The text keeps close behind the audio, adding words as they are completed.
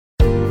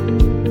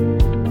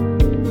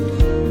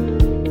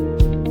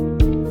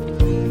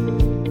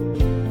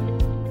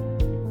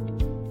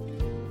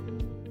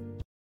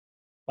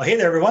Well, hey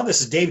there, everyone.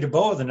 This is Dave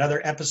DeBow with another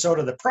episode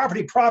of the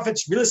Property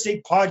Profits Real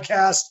Estate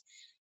Podcast.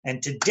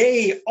 And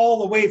today, all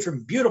the way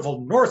from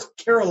beautiful North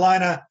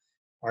Carolina,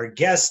 our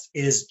guest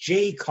is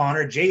Jay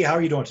Conner. Jay, how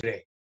are you doing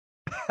today?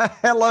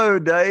 Hello,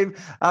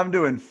 Dave. I'm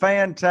doing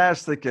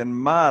fantastic in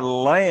my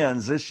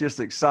lands. It's just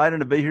exciting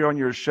to be here on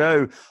your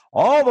show,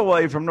 all the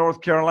way from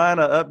North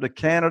Carolina up to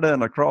Canada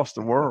and across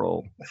the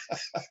world.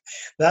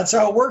 That's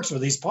how it works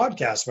with these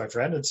podcasts, my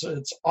friend. It's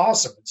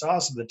awesome. It's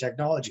awesome, the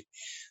technology.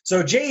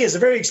 So Jay is a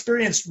very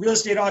experienced real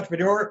estate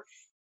entrepreneur,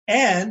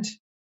 and a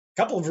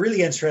couple of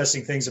really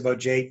interesting things about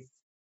Jay.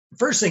 The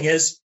first thing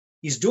is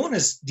he's doing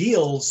his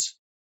deals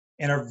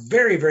in a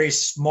very, very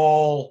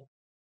small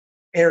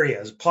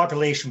areas,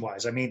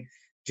 population-wise. I mean,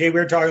 Jay,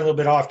 we were talking a little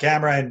bit off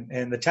camera,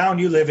 and the town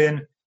you live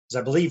in is,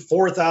 I believe,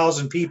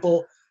 4,000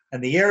 people,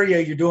 and the area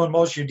you're doing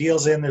most of your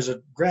deals in, there's a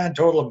grand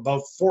total of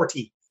about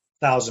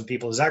 40,000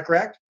 people. Is that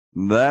correct?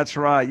 That's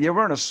right. Yeah,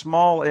 we're in a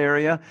small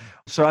area.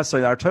 So I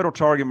say our total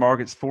target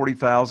market's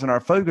 40,000.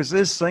 Our focus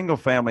is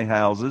single-family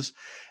houses,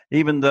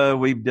 even though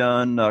we've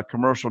done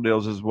commercial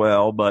deals as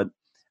well. But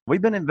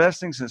we've been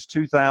investing since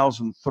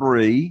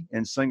 2003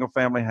 in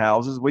single-family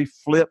houses. We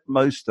flipped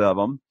most of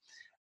them.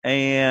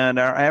 And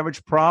our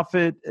average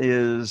profit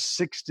is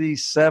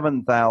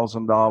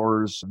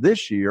 $67,000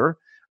 this year.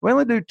 We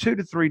only do 2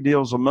 to 3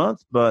 deals a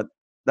month, but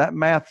that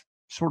math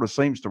sort of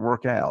seems to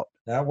work out.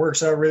 That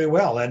works out really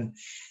well.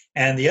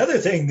 And the other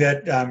thing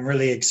that I'm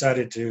really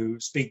excited to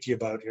speak to you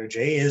about here,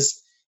 Jay,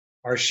 is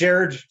our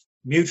shared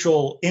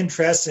mutual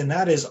interests, and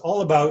that is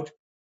all about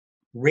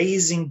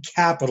raising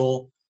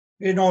capital,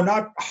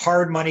 not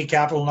hard money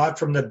capital, not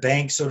from the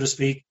bank, so to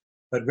speak,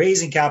 but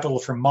raising capital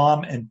from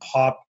mom and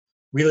pop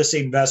real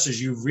estate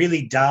investors. You've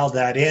really dialed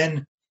that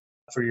in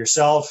for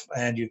yourself,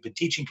 and you've been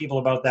teaching people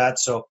about that.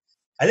 So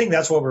I think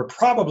that's what we're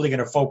probably going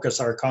to focus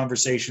our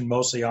conversation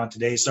mostly on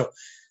today. So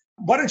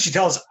why don't you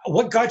tell us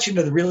what got you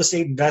into the real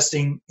estate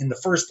investing in the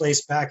first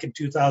place back in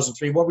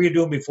 2003? What were you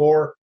doing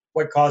before?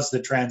 What caused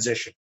the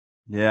transition?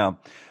 Yeah.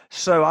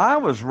 So I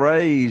was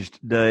raised,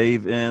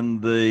 Dave,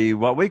 in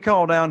what we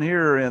call down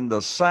here in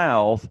the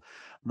South,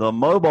 the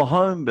mobile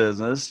home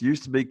business.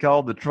 Used to be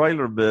called the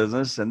trailer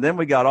business. And then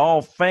we got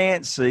all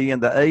fancy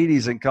in the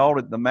 80s and called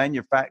it the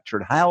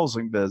manufactured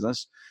housing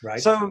business. Right.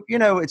 So,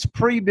 it's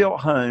pre-built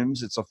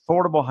homes. It's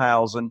affordable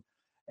housing.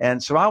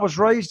 And so I was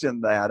raised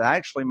in that.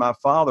 Actually, my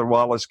father,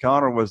 Wallace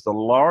Conner, was the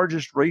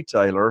largest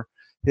retailer.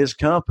 His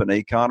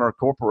company, Conner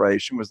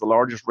Corporation, was the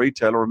largest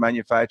retailer of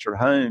manufactured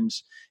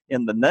homes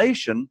in the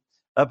nation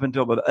up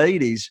until the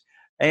 80s.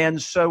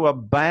 And so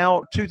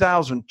about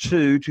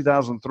 2002,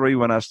 2003,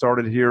 when I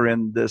started here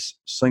in this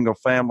single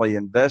family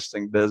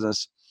investing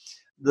business,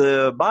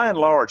 by and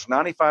large,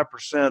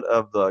 95%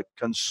 of the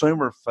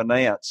consumer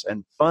finance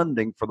and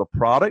funding for the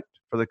product,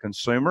 for the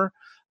consumer,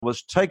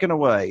 was taken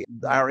away.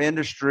 Our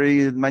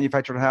industry,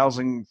 manufactured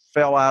housing,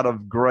 fell out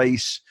of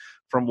grace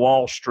from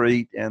Wall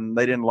Street, and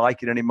they didn't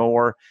like it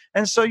anymore.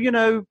 And so,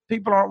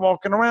 people aren't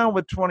walking around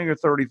with $20,000 or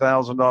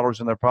 $30,000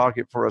 in their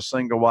pocket for a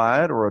single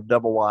wide or a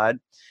double wide.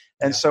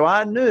 And so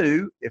I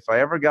knew if I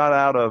ever got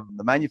out of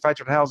the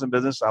manufactured housing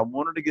business, I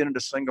wanted to get into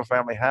single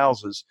family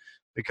houses,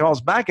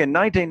 because back in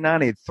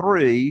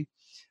 1993,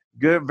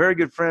 very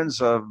good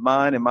friends of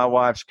mine and my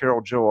wife's,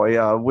 Carol Joy,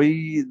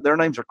 their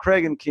names are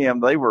Craig and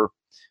Kim. They were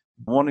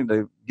wanting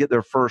to get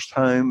their first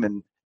home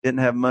and didn't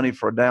have money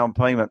for a down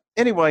payment.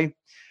 Anyway,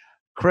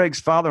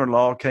 Craig's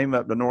father-in-law came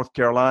up to North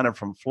Carolina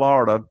from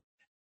Florida.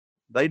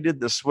 They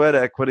did the sweat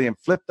equity and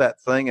flipped that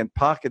thing and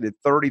pocketed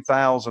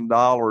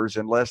 $30,000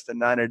 in less than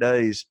 90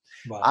 days.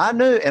 Wow. I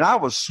knew, and I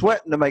was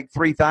sweating to make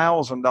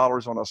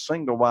 $3,000 on a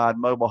single wide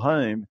mobile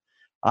home.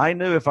 I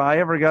knew if I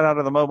ever got out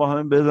of the mobile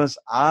home business,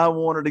 I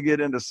wanted to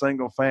get into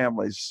single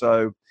families.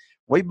 So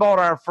we bought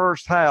our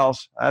first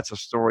house. That's a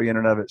story in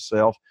and of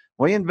itself.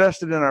 We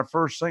invested in our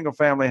first single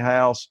family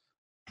house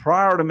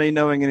prior to me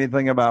knowing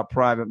anything about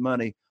private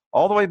money,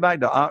 all the way back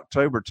to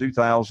October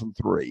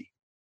 2003.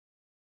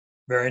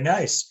 Very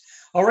nice.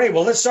 All right,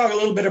 well, let's talk a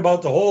little bit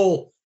about the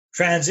whole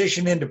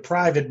transition into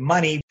private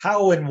money.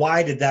 How and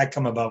why did that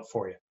come about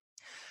for you?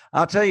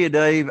 I'll tell you,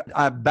 Dave,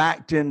 I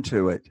backed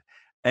into it.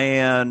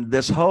 And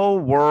this whole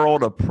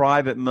world of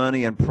private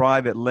money and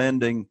private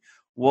lending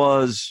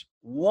was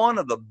one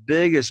of the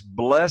biggest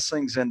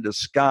blessings in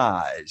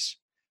disguise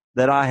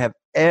that I have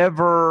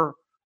ever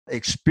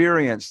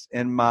experienced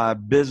in my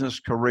business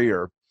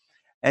career.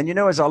 And,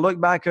 as I look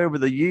back over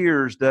the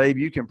years, Dave,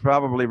 you can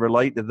probably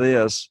relate to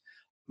this.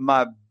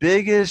 My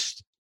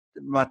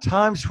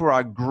times where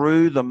I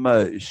grew the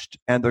most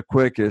and the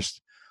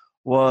quickest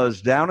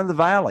was down in the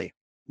valley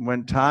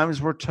when times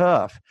were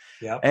tough.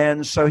 Yep.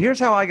 And so here's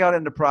how I got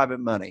into private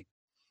money.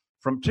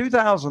 From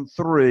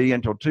 2003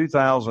 until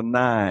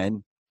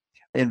 2009,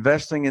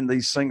 investing in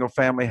these single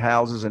family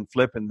houses and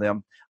flipping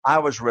them, I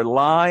was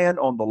relying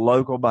on the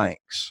local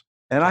banks.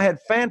 And I had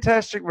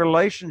fantastic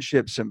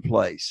relationships in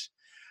place.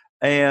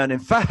 And in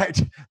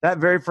fact, that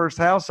very first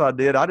house I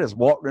did, I just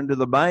walked into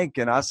the bank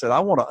and I said, I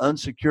want an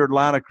unsecured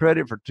line of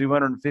credit for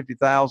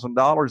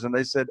 $250,000. And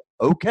they said,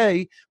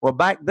 okay. Well,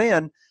 back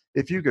then,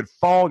 if you could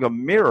fog a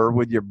mirror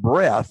with your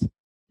breath,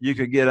 you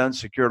could get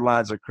unsecured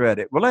lines of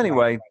credit. Well,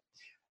 anyway,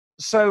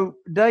 so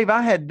Dave,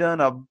 I had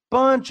done a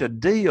bunch of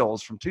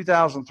deals from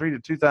 2003 to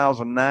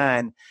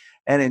 2009.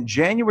 And in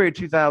January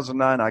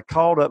 2009, I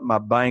called up my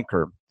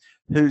banker,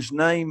 whose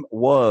name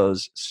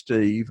was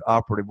Steve,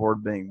 operative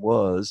word being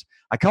was.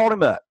 I called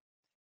him up,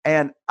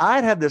 and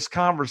I'd had this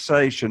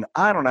conversation,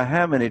 I don't know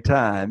how many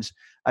times.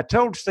 I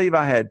told Steve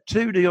I had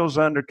 2 deals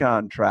under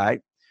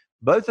contract.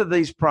 Both of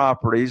these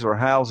properties or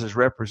houses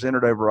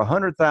represented over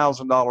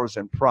 $100,000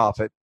 in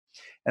profit.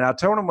 And I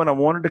told him when I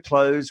wanted to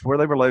close, where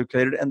they were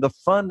located, and the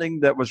funding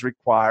that was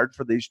required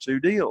for these 2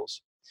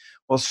 deals.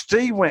 Well,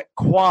 Steve went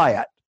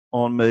quiet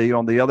on me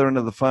on the other end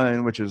of the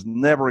phone, which is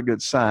never a good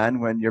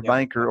sign when your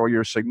banker or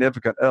your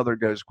significant other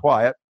goes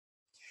quiet.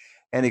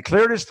 And he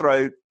cleared his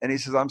throat and he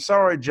says, "I'm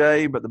sorry,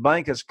 Jay, but the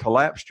bank has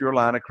collapsed your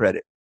line of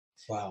credit."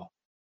 Wow.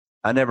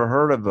 I never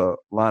heard of a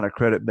line of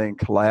credit being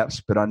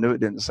collapsed, but I knew it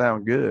didn't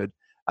sound good.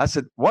 I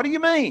said, "What do you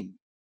mean?"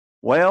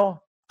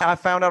 Well, I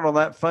found out on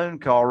that phone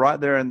call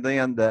right there and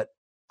then that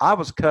I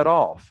was cut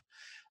off.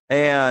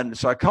 And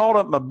so I called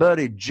up my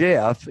buddy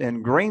Jeff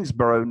in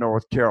Greensboro,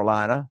 North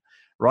Carolina.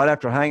 Right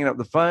after hanging up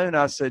the phone,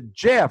 I said,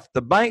 "Jeff,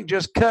 the bank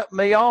just cut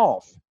me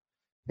off."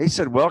 He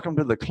said, "Welcome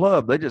to the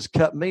club. They just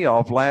cut me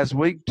off last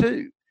week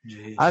too."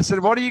 Jeez. I said,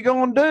 "What are you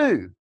going to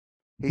do?"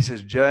 He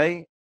says,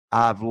 "Jay,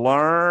 I've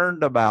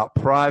learned about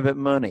private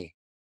money."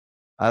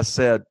 I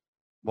said,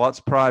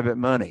 "What's private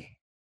money?"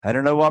 I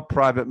didn't know what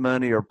private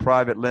money or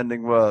private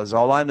lending was.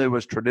 All I knew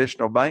was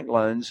traditional bank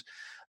loans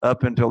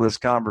up until this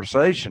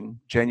conversation,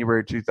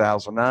 January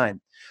 2009.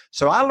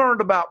 So I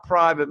learned about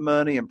private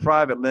money and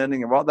private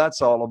lending and what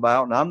that's all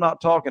about. And I'm not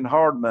talking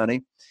hard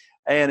money.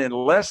 And in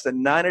less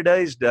than 90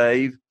 days,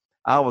 Dave,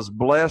 I was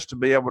blessed to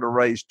be able to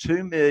raise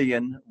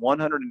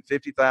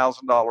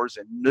 $2,150,000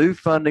 in new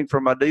funding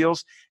for my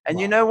deals. And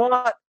You know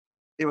what?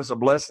 It was a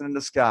blessing in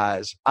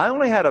disguise. I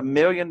only had $1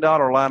 million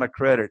line of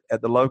credit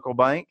at the local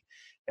bank.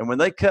 And when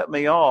they cut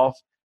me off,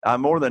 I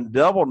more than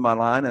doubled my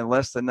line in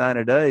less than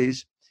 90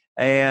 days.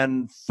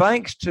 And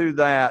thanks to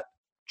that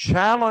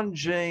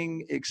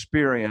challenging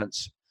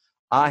experience,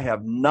 I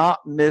have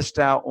not missed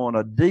out on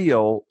a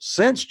deal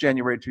since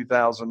January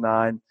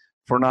 2009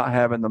 for not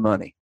having the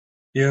money.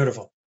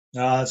 Beautiful.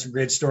 That's a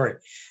great story.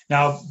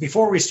 Now,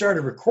 before we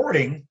started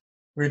recording,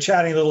 we were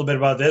chatting a little bit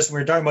about this. We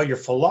were talking about your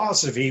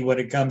philosophy when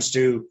it comes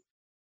to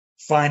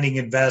finding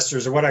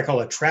investors, or what I call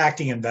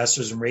attracting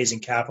investors and raising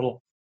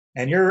capital.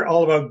 And you're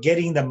all about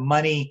getting the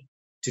money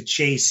to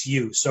chase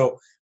you. So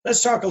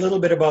let's talk a little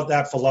bit about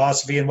that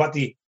philosophy and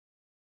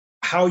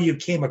how you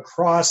came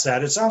across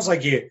that. It sounds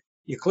like you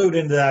clued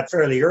into that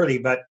fairly early,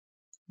 but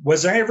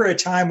was there ever a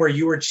time where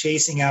you were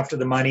chasing after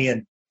the money,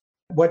 and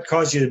what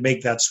caused you to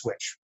make that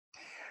switch?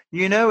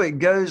 You know, it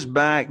goes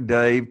back,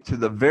 Dave, to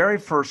the very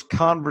first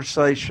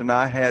conversation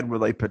I had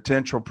with a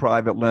potential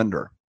private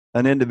lender,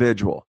 an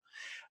individual.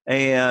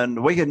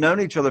 And we had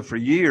known each other for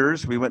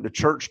years. We went to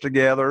church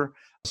together.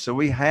 So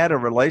we had a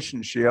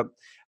relationship.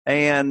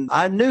 And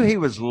I knew he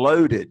was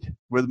loaded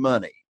with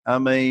money. I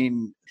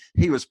mean,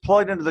 he was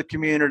plugged into the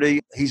community.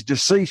 He's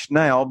deceased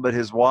now, but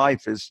his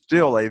wife is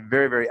still a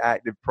very, very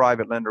active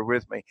private lender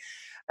with me.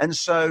 And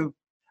so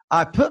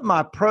I put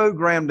my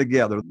program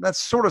together. That's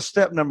sort of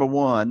step number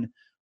one,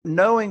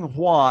 knowing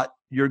what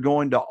you're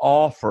going to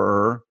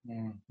offer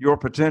your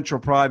potential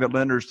private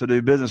lenders to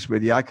do business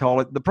with you. I call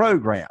it the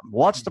program.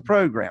 What's the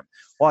program?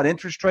 What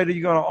interest rate are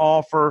you going to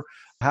offer?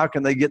 How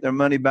can they get their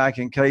money back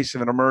in case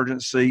of an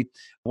emergency?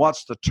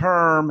 What's the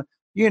term?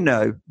 You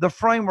know, the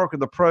framework of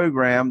the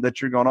program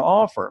that you're going to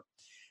offer.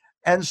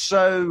 And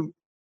so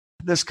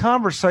this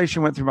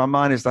conversation went through my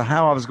mind as to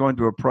how I was going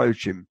to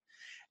approach him.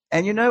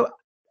 And, you know,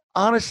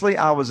 honestly,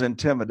 I was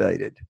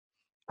intimidated.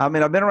 I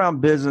mean, I've been around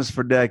business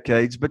for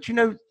decades, but, you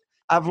know,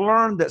 I've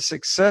learned that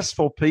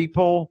successful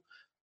people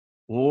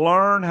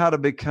learn how to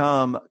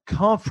become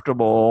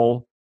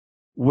comfortable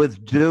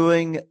with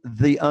doing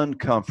the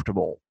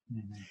uncomfortable.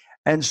 Mm-hmm.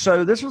 And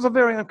so this was a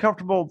very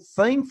uncomfortable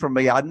thing for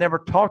me. I'd never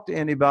talked to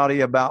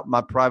anybody about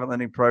my private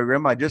lending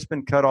program. I'd just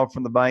been cut off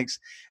from the banks.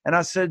 And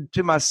I said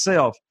to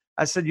myself,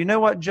 I said, "You know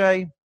what,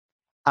 Jay?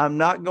 I'm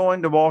not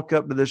going to walk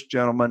up to this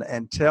gentleman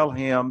and tell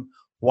him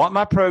what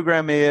my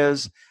program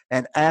is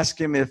and ask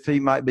him if he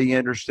might be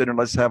interested, and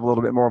let's have a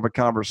little bit more of a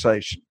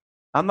conversation.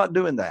 I'm not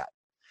doing that."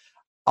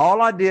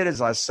 All I did is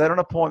I set an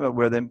appointment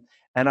with him,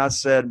 and I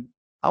said,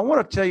 "I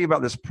want to tell you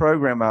about this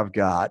program I've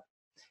got.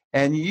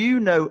 And you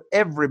know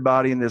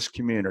everybody in this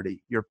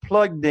community. You're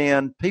plugged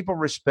in. People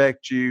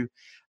respect you.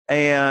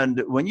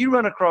 And when you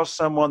run across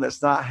someone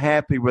that's not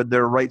happy with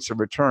their rates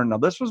of return," now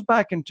this was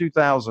back in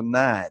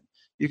 2009.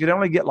 You could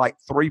only get like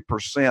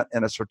 3%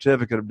 in a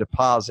certificate of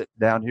deposit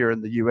down here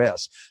in the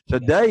U.S.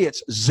 Today,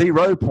 it's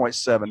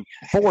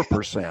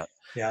 0.74%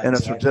 in a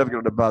certificate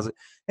of deposit.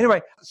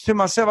 Anyway, to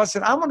myself, I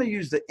said, I'm going to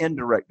use the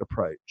indirect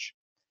approach.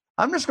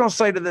 I'm just going to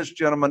say to this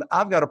gentleman,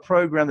 I've got a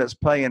program that's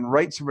paying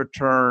rates of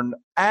return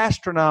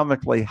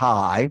astronomically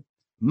high,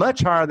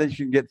 much higher than you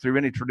can get through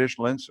any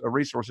traditional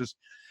resources.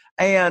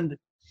 And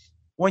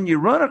when you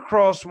run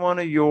across one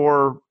of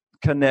your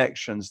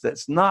connections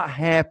that's not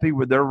happy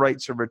with their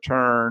rates of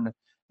return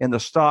in the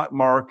stock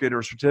market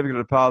or certificate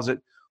of deposit,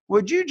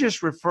 would you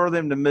just refer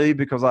them to me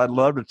because I'd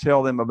love to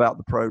tell them about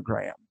the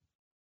program?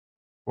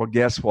 Well,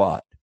 guess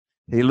what?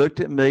 He looked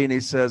at me and he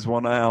says,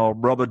 well, now,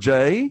 Brother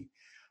Jay,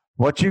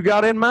 what you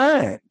got in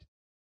mind?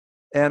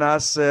 And I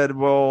said,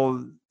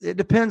 well, it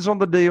depends on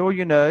the deal,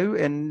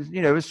 and,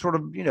 it's sort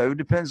of,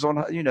 depends on,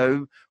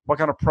 what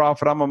kind of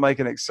profit I'm going to make,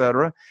 and et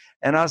cetera.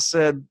 And I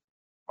said,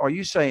 are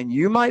you saying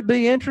you might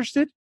be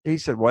interested? He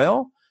said,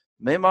 well,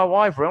 me and my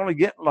wife, we're only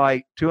getting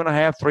like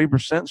 2.5%,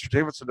 3%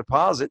 certificates of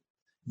deposit.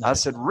 I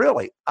said,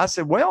 really? I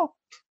said, well,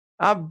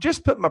 I've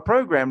just put my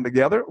program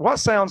together. What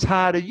sounds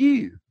high to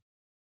you?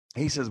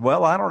 He says,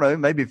 well, I don't know,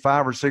 maybe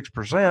 5 or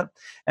 6%.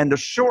 And to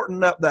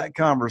shorten up that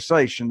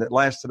conversation that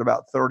lasted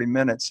about 30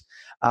 minutes,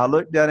 I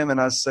looked at him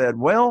and I said,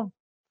 well,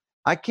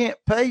 I can't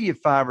pay you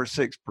 5 or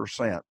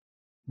 6%,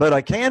 but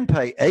I can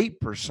pay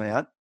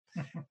 8%.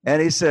 And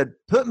he said,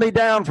 put me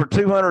down for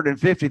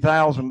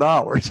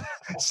 $250,000.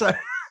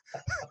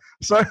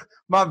 So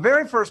my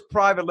very first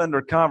private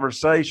lender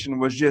conversation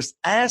was just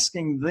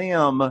asking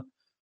them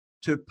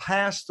to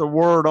pass the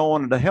word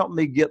on and to help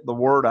me get the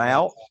word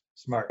out.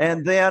 Smart.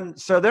 And then,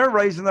 so they're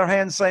raising their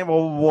hands saying,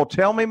 well,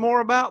 tell me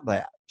more about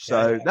that.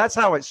 So that's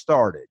how it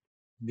started.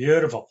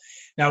 Beautiful.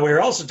 Now, we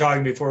were also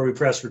talking before we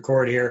press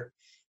record here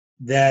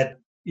that,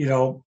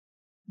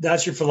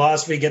 that's your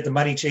philosophy, get the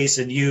money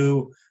chasing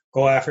you,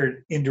 go after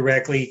it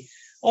indirectly.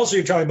 Also,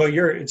 you're talking about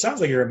it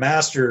sounds like you're a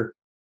master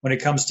when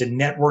it comes to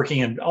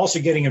networking and also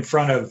getting in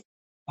front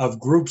of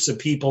groups of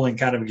people and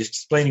kind of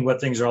explaining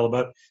what things are all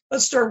about.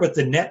 Let's start with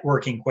the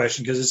networking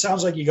question, because it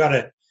sounds like you got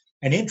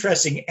an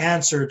interesting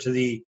answer to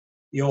the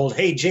old,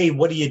 hey, Jay,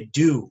 what do you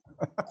do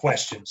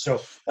question.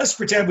 So let's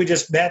pretend we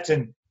just met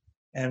and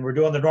we're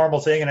doing the normal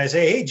thing. And I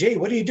say, hey, Jay,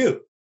 what do you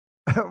do?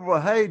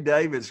 Well, hey,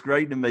 Dave, it's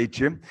great to meet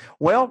you.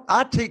 Well,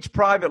 I teach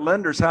private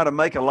lenders how to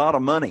make a lot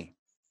of money.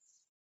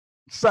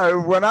 So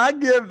when I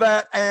give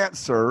that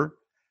answer,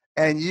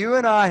 and you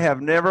and I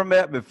have never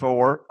met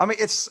before, I mean,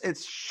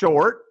 it's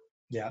short.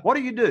 Yeah. What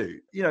do you do?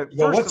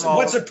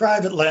 What's a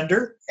private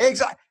lender?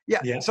 Exactly.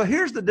 Yeah. So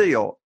here's the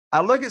deal.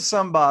 I look at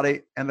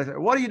somebody and they say,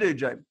 what do you do,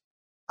 Jay?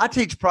 I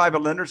teach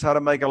private lenders how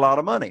to make a lot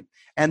of money.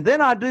 And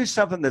then I do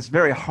something that's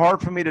very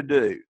hard for me to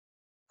do.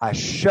 I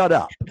shut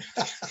up.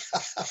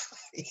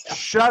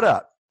 Shut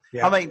up.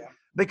 Yeah.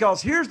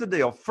 Because here's the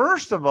deal.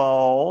 First of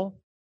all,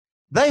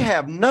 they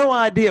have no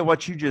idea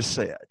what you just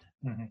said.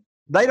 Mm-hmm.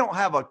 They don't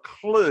have a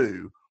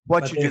clue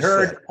what you just said.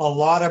 They heard a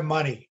lot of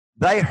money.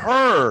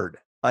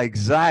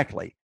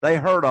 Exactly. They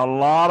heard a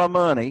lot of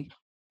money.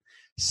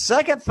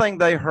 Second thing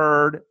they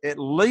heard, at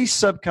least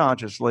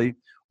subconsciously,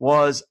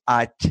 was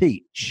I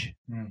teach.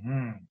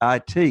 Mm-hmm. I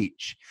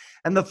teach.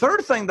 And the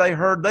third thing they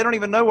heard, they don't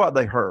even know what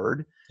they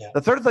heard. Yeah.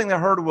 The third thing they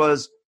heard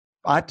was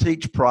I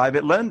teach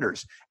private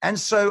lenders. And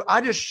so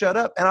I just shut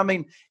up.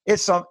 And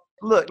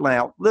look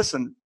now,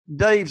 listen,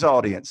 Dave's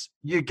audience,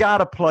 you got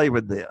to play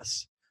with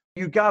this.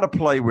 You got to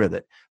play with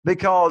it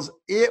because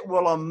it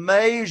will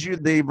amaze you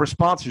the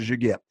responses you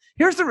get.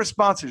 Here's the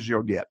responses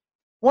you'll get.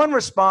 One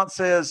response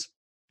is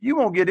you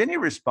won't get any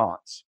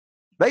response.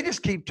 They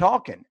just keep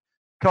talking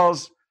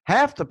because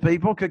half the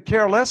people could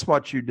care less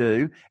what you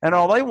do, and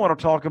all they want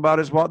to talk about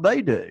is what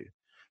they do.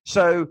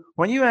 So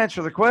when you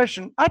answer the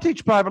question, I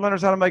teach private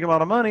lenders how to make a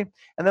lot of money,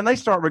 and then they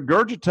start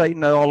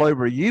regurgitating all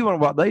over you and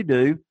what they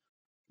do,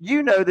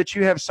 you know that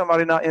you have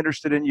somebody not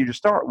interested in you to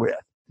start with.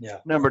 Yeah.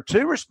 Number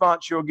two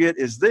response you'll get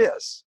is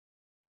this.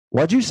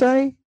 What'd you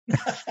say?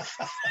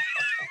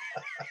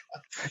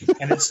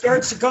 And it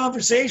starts the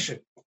conversation.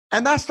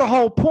 And that's the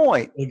whole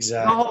point.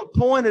 Exactly. The whole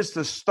point is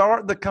to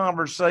start the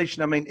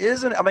conversation.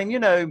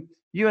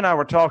 You and I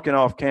were talking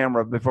off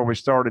camera before we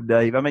started,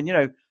 Dave.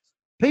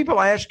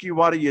 People ask you,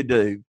 what do you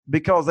do?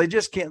 Because they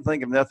just can't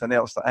think of nothing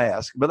else to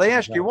ask. But they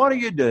ask you, what do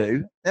you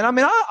do? And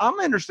I'm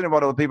interested in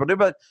what other people do.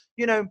 But,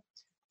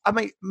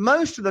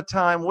 most of the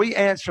time we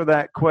answer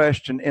that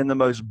question in the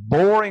most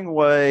boring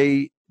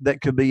way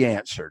that could be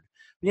answered.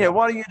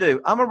 What do you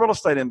do? I'm a real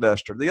estate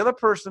investor. The other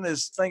person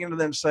is thinking to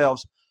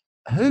themselves,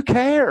 who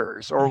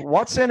cares? Or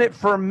what's in it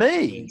for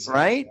me,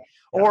 right?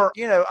 Yeah. Or,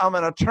 I'm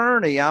an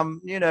attorney.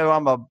 I'm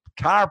a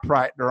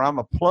chiropractor. I'm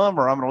a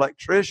plumber. I'm an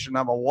electrician.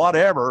 I'm a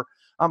whatever.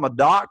 I'm a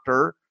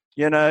doctor,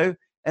 and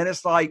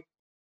it's like,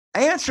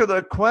 answer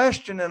the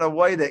question in a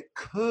way that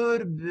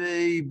could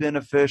be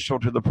beneficial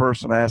to the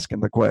person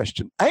asking the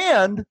question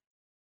and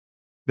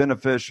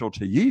beneficial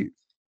to you.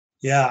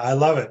 Yeah, I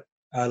love it.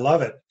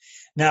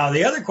 Now,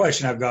 the other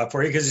question I've got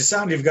for you, because it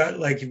sounds you've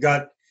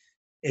got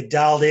it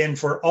dialed in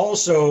for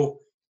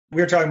also,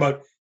 we were talking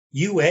about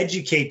you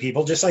educate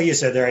people, just like you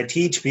said there, I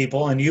teach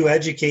people and you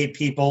educate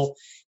people,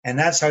 and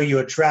that's how you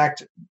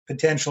attract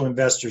potential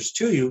investors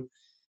to you.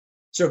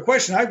 So a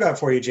question I've got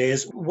for you, Jay,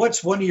 is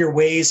what's one of your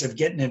ways of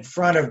getting in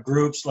front of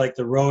groups like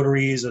the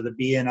Rotaries or the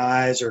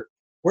BNIs or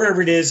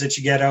wherever it is that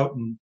you get out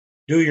and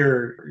do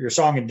your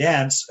song and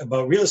dance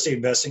about real estate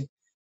investing?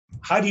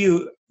 How do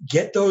you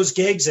get those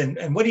gigs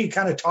and what do you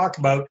kind of talk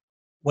about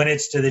when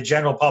it's to the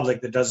general public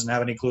that doesn't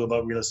have any clue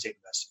about real estate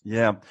investing?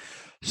 Yeah.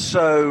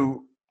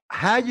 So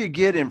how you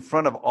get in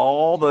front of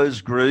all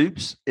those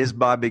groups is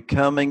by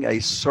becoming a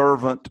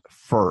servant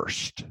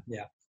first.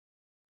 Yeah.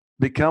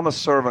 Become a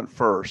servant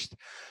first.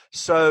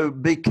 So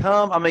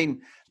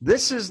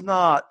this is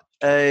not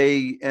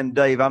and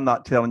Dave, I'm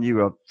not telling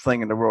you a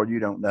thing in the world you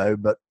don't know,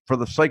 but for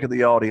the sake of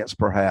the audience,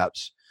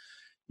 perhaps,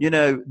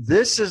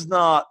 this is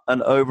not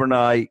an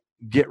overnight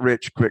get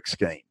rich quick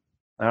scheme.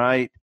 All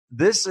right.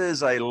 This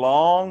is a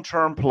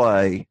long-term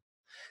play.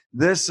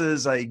 This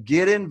is a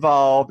get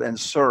involved and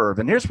serve.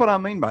 And here's what I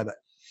mean by that.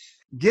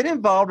 Get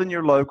involved in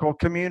your local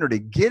community.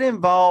 Get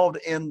involved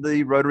in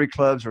the Rotary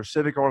clubs or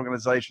civic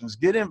organizations.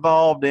 Get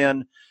involved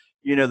in,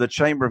 the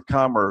Chamber of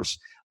Commerce.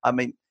 I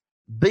mean,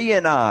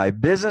 BNI,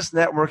 Business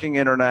Networking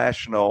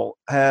International,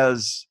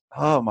 has,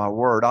 oh my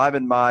word,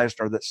 Ivan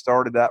Meisner that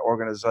started that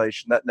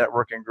organization, that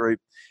networking group,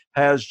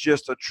 has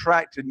just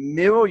attracted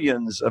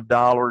millions of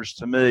dollars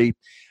to me.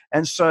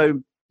 And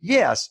so,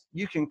 yes,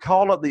 you can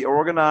call up the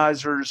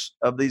organizers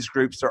of these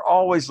groups. They're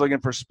always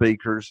looking for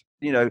speakers.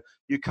 You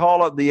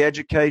call up the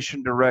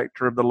education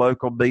director of the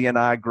local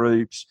BNI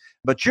groups,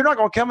 but you're not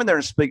going to come in there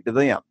and speak to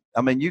them.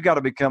 I mean, you got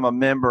to become a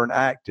member and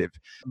active.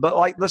 But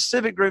like the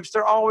civic groups,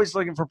 they're always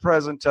looking for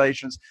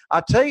presentations.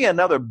 I'll tell you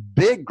another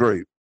big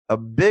group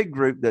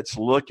that's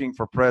looking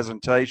for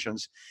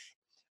presentations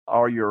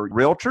are your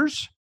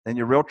realtors. And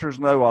your realtors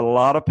know a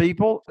lot of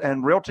people,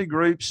 and realty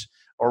groups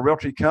or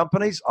realty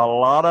companies, a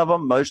lot of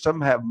them, most of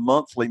them have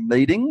monthly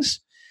meetings.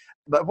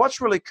 But what's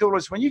really cool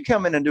is when you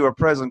come in and do a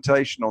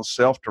presentation on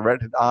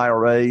self-directed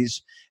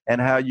IRAs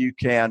and how you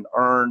can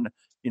earn,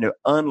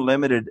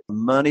 unlimited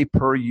money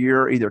per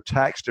year, either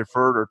tax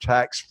deferred or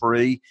tax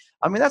free.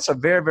 I mean, that's a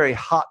very, very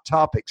hot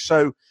topic.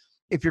 So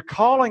if you're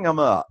calling them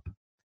up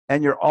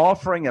and you're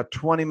offering a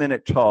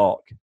 20-minute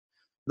talk,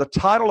 the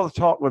title of the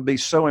talk would be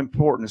so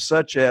important,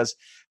 such as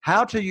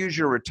how to use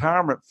your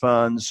retirement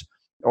funds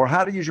or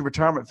how to use your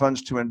retirement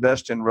funds to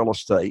invest in real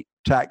estate,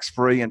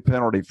 tax-free and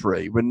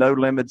penalty-free, with no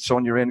limits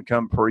on your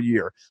income per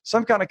year.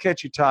 Some kind of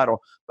catchy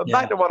title. But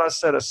back to what I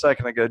said a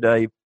second ago,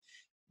 Dave,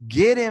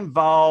 get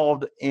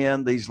involved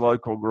in these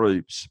local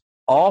groups.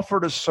 Offer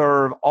to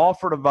serve,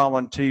 offer to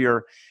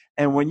volunteer.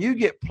 And when you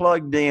get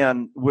plugged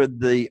in with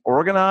the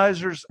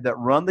organizers that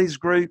run these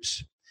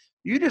groups,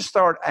 you just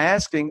start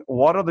asking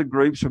what other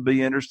groups would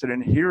be interested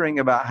in hearing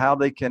about how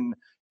they can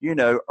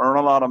earn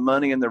a lot of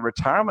money in their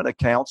retirement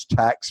accounts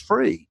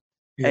tax-free.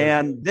 Yeah.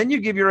 And then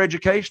you give your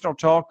educational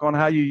talk on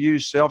how you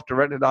use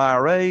self-directed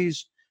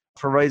IRAs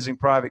for raising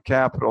private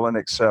capital and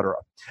et cetera.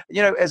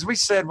 As we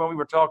said when we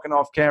were talking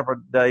off camera,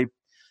 Dave,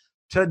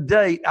 to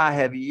date, I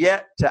have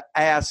yet to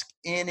ask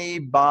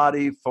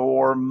anybody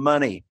for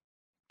money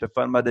to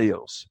fund my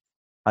deals.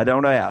 I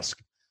don't ask.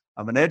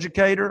 I'm an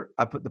educator.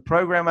 I put the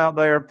program out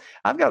there.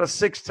 I've got a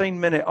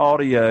 16-minute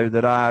audio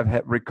that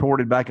I've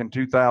recorded back in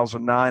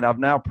 2009. I've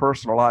now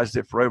personalized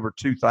it for over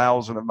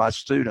 2,000 of my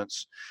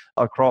students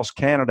across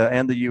Canada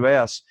and the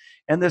U.S.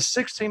 And this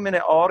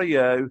 16-minute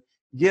audio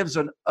gives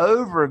an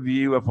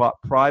overview of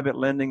what private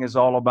lending is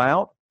all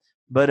about,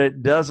 but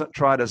it doesn't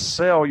try to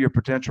sell your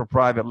potential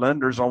private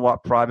lenders on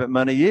what private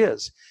money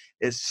is.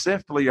 It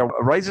simply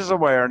raises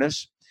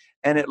awareness,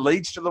 and it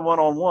leads to the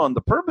one-on-one.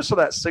 The purpose of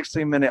that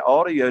 16-minute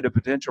audio to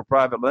potential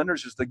private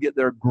lenders is to get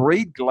their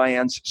greed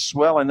glands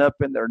swelling up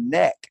in their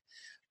neck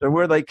to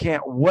where they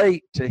can't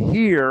wait to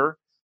hear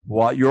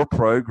what your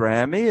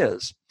program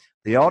is.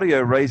 The audio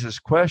raises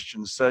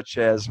questions such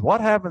as,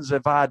 what happens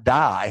if I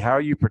die? How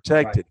are you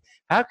protected? Right.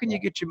 How can you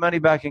get your money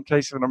back in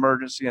case of an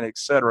emergency, and et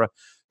cetera?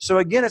 So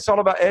again, it's all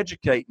about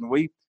educating.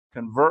 We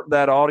convert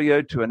that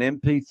audio to an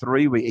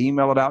MP3. We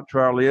email it out to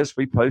our list.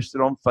 We post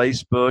it on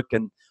Facebook,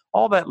 and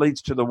all that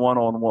leads to the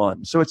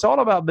one-on-one. So it's all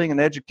about being an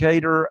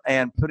educator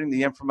and putting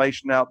the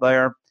information out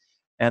there,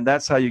 and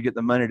that's how you get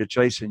the money to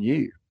chasing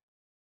you.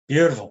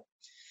 Beautiful.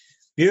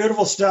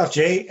 Beautiful stuff,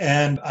 Jay.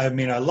 And I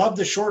love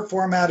the short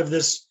format of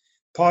this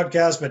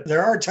podcast, but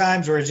there are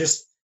times where I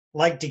just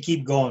like to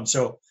keep going.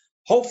 So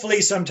hopefully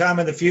sometime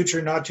in the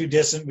future, not too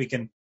distant, we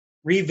can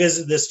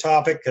revisit this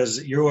topic,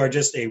 because you are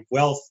just a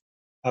wealth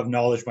of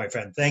knowledge, my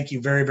friend. Thank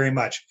you very, very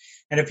much.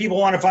 And if people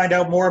want to find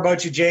out more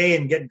about you, Jay,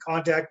 and get in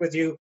contact with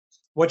you,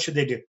 what should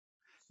they do?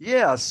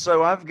 Yeah,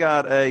 so I've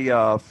got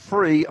a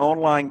free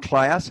online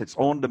class. It's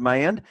on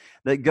demand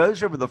that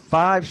goes over the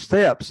 5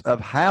 steps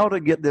of how to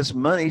get this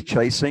money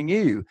chasing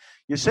you.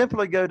 You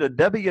simply go to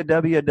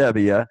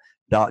www.jayconner,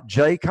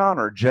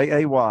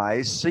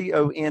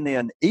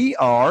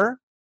 JAYCONNER.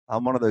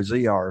 I'm one of those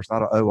ERs,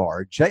 not an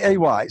OR.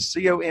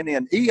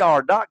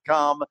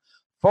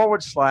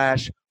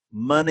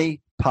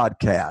 JAYCONNER.com/money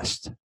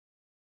podcast.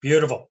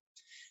 Beautiful.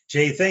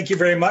 Jay, thank you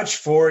very much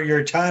for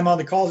your time on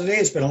the call today.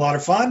 It's been a lot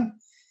of fun,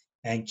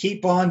 and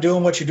keep on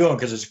doing what you're doing,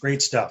 because it's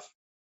great stuff.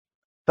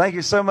 Thank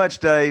you so much,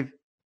 Dave.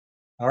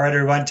 All right,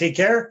 everyone, take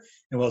care,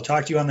 and we'll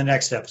talk to you on the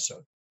next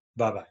episode.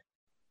 Bye-bye.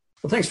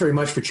 Well, thanks very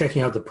much for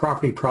checking out the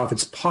Property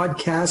Profits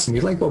podcast. If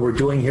you like what we're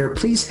doing here,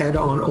 please head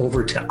on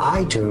over to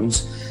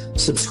iTunes,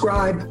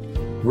 subscribe,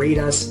 rate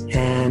us,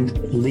 and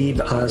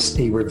leave us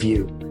a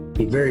review.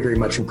 be very, very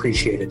much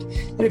appreciated.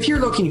 And if you're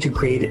looking to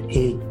create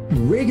a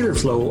regular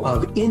flow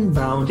of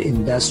inbound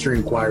investor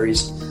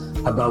inquiries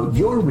about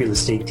your real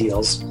estate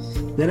deals,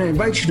 then I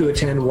invite you to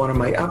attend one of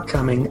my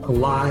upcoming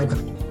live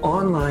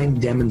online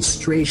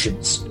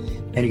demonstrations.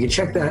 And you can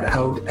check that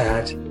out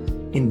at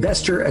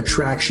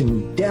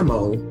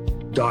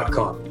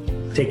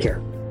investorattractiondemo.com. Take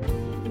care.